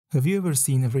Have you ever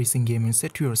seen a racing game and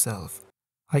said to yourself,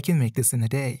 I can make this in a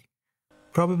day?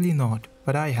 Probably not,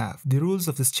 but I have. The rules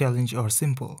of this challenge are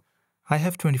simple. I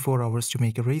have 24 hours to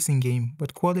make a racing game,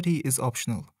 but quality is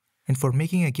optional. And for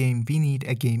making a game, we need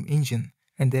a game engine.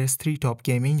 And there's 3 top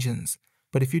game engines.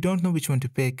 But if you don't know which one to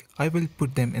pick, I will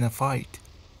put them in a fight.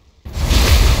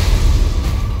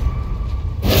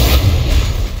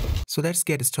 So let's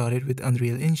get started with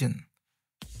Unreal Engine.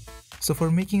 So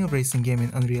for making a racing game in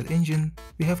Unreal Engine,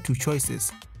 we have 2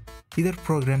 choices. Either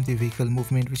program the vehicle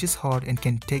movement, which is hard and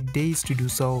can take days to do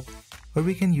so, or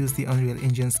we can use the Unreal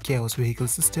Engine's Chaos Vehicle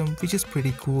system, which is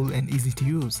pretty cool and easy to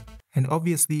use. And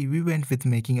obviously, we went with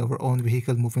making our own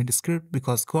vehicle movement script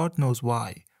because God knows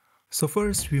why. So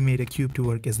first, we made a cube to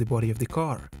work as the body of the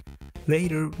car.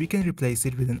 Later, we can replace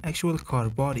it with an actual car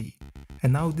body.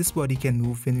 And now this body can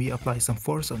move when we apply some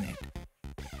force on it.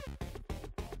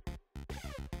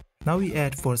 Now we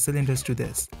add 4 cylinders to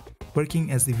this, working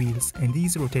as the wheels, and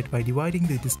these rotate by dividing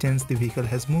the distance the vehicle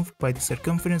has moved by the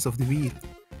circumference of the wheel.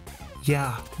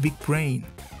 Yeah, big brain!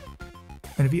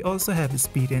 And we also have the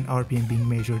speed and RPM being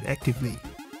measured actively.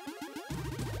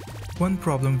 One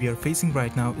problem we are facing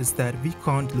right now is that we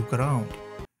can't look around.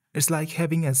 It's like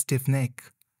having a stiff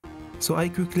neck. So I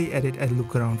quickly added a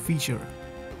look around feature.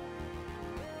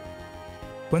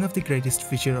 One of the greatest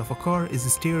features of a car is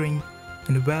the steering,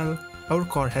 and well, our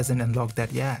car hasn't unlocked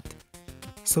that yet.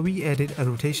 So we added a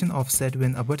rotation offset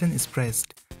when a button is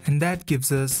pressed, and that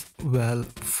gives us, well,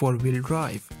 4-wheel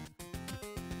drive.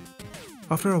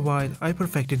 After a while, I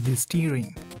perfected the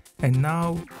steering, and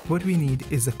now what we need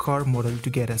is a car model to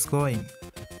get us going.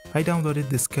 I downloaded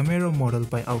this Camaro model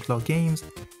by Outlaw Games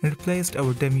and replaced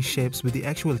our dummy shapes with the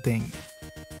actual thing.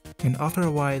 And after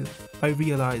a while, I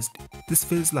realized this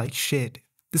feels like shit.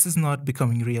 This is not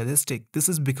becoming realistic, this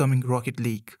is becoming Rocket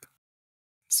League.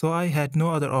 So I had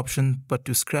no other option but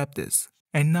to scrap this.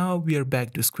 And now we are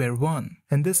back to square one.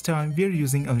 And this time we are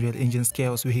using Unreal Engine's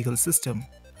Chaos Vehicle system.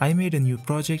 I made a new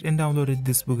project and downloaded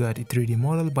this Bugatti 3D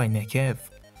model by Nekev.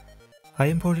 I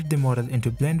imported the model into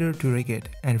Blender to rig it,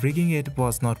 and rigging it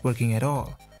was not working at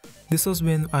all. This was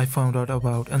when I found out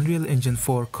about Unreal Engine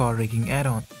 4 car rigging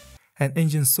add-on. An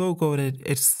engine so goated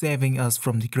it's saving us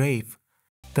from the grave.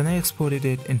 Then I exported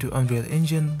it into Unreal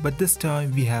Engine, but this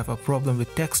time we have a problem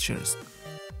with textures.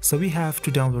 So we have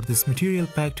to download this material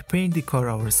pack to paint the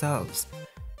car ourselves.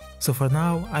 So for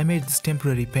now, I made this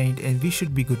temporary paint and we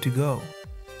should be good to go.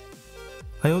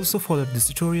 I also followed this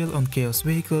tutorial on Chaos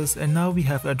Vehicles, and now we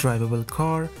have a drivable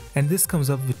car, and this comes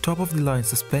up with top of the line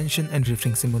suspension and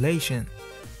drifting simulation.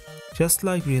 Just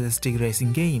like realistic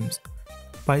racing games.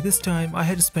 By this time, I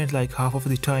had spent like half of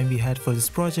the time we had for this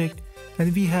project,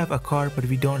 and we have a car but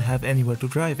we don't have anywhere to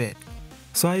drive it.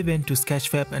 So I went to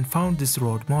Sketchfab and found this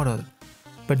road model.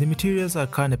 But the materials are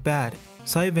kinda bad,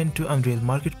 so I went to Unreal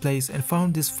Marketplace and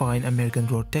found this fine American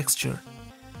road texture.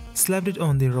 Slapped it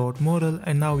on the road model,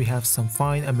 and now we have some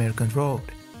fine American road.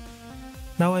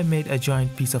 Now I made a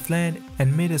giant piece of land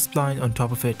and made a spline on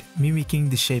top of it, mimicking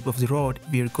the shape of the road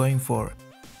we are going for.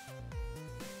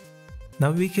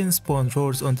 Now we can spawn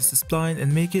roads on this spline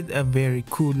and make it a very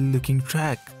cool looking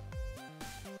track.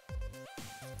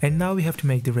 And now we have to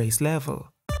make the race level.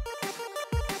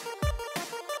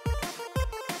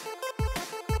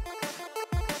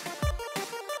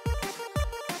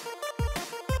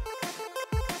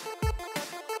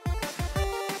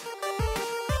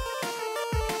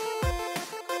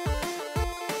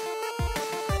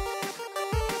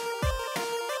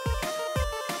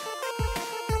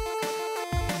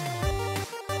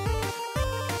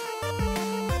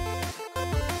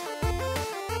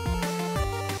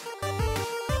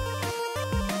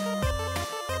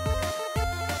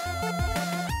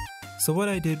 So what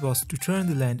I did was to turn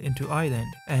the land into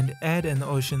island and add an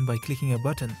ocean by clicking a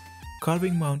button,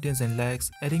 carving mountains and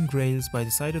lakes, adding rails by the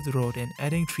side of the road and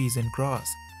adding trees and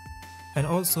grass. And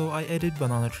also I added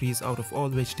banana trees out of all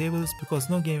vegetables because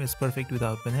no game is perfect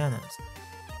without bananas.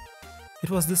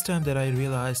 It was this time that I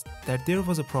realized that there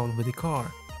was a problem with the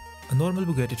car. A normal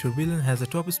Bugatti Tourbillon has a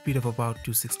top speed of about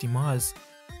 260 miles,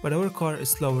 but our car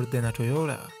is slower than a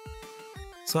Toyota.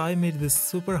 So I made this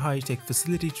super high-tech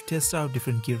facility to test out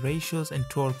different gear ratios and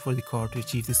torque for the car to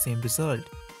achieve the same result.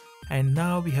 And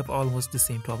now we have almost the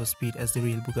same top speed as the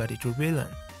real Bugatti Tourbillon.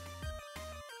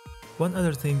 One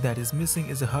other thing that is missing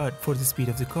is a HUD for the speed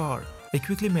of the car. I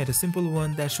quickly made a simple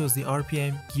one that shows the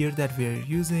RPM, gear that we are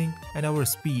using, and our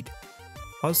speed.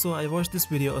 Also, I watched this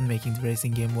video on making the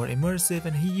racing game more immersive,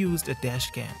 and he used a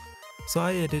dash cam. So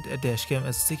I added a dash cam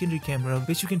as a secondary camera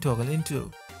which you can toggle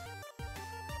into.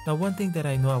 Now one thing that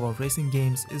I know about racing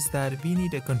games is that we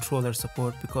need a controller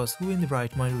support, because who in the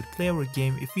right mind would play our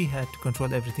game if we had to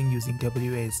control everything using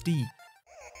A.D.H.D?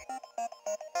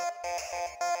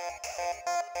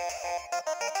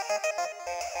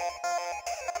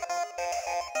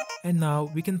 And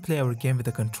now we can play our game with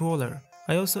a controller.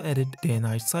 I also added day and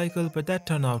night cycle, but that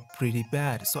turned out pretty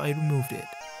bad, so I removed it.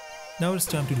 Now it's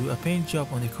time to do a paint job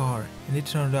on the car, and it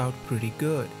turned out pretty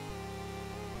good.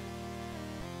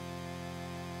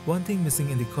 One thing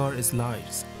missing in the car is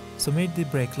lights, so made the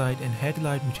brake light and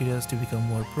headlight materials to become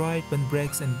more bright when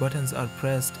brakes and buttons are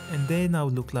pressed, and they now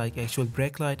look like actual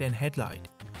brake light and headlight.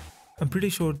 I'm pretty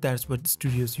sure that's what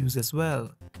studios use as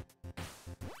well.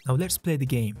 Now let's play the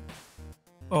game.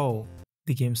 Oh,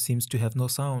 the game seems to have no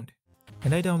sound.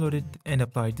 And I downloaded and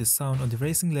applied this sound on the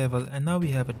racing level, and now we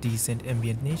have a decent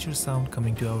ambient nature sound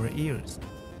coming to our ears.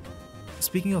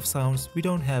 Speaking of sounds, we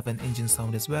don't have an engine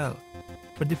sound as well.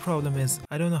 But the problem is,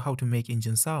 I don't know how to make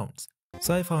engine sounds.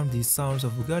 So I found these sounds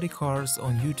of Bugatti cars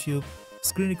on YouTube,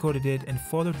 screen recorded it, and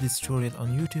followed this tutorial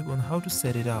on YouTube on how to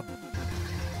set it up.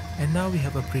 And now we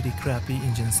have a pretty crappy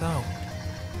engine sound.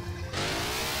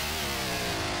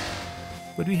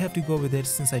 But we have to go with it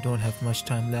since I don't have much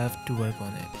time left to work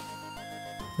on it.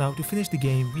 Now to finish the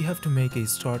game, we have to make a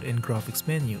start and graphics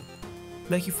menu.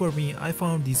 Lucky for me, I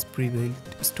found this pre-built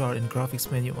start and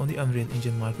graphics menu on the Unreal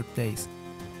Engine marketplace.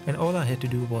 And all I had to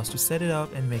do was to set it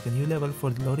up and make a new level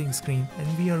for the loading screen,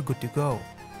 and we are good to go.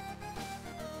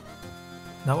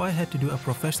 Now I had to do a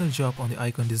professional job on the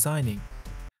icon designing.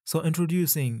 So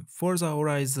introducing Forza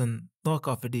Horizon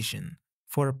Knockoff Edition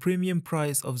for a premium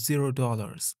price of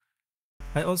 $0.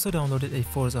 I also downloaded a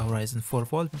Forza Horizon 4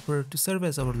 wallpaper to serve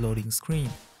as our loading screen.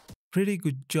 Pretty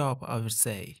good job, I would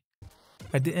say.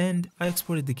 At the end, I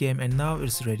exported the game and now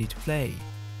it's ready to play.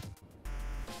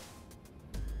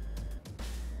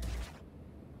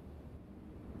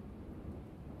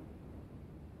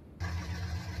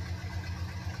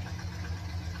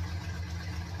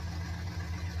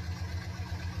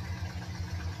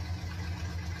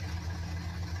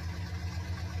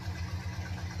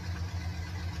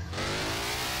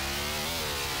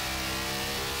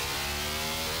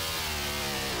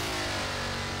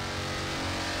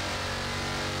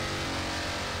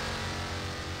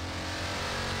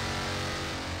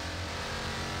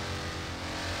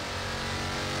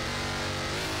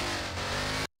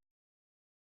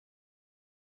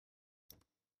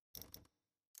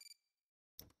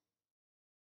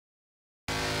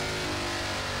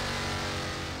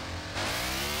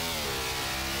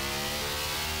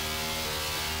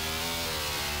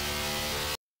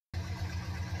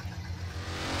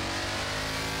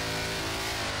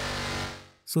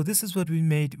 So this is what we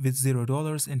made with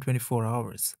 $0 in 24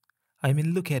 hours. I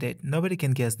mean, look at it, nobody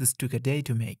can guess this took a day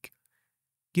to make.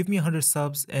 Give me 100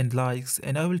 subs and likes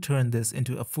and I will turn this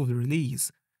into a full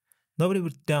release. Nobody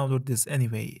would download this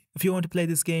anyway. If you want to play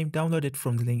this game, download it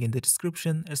from the link in the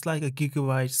description. It's like a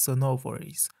gigabyte, so no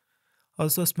worries.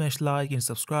 Also smash like and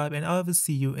subscribe, and I will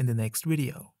see you in the next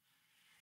video.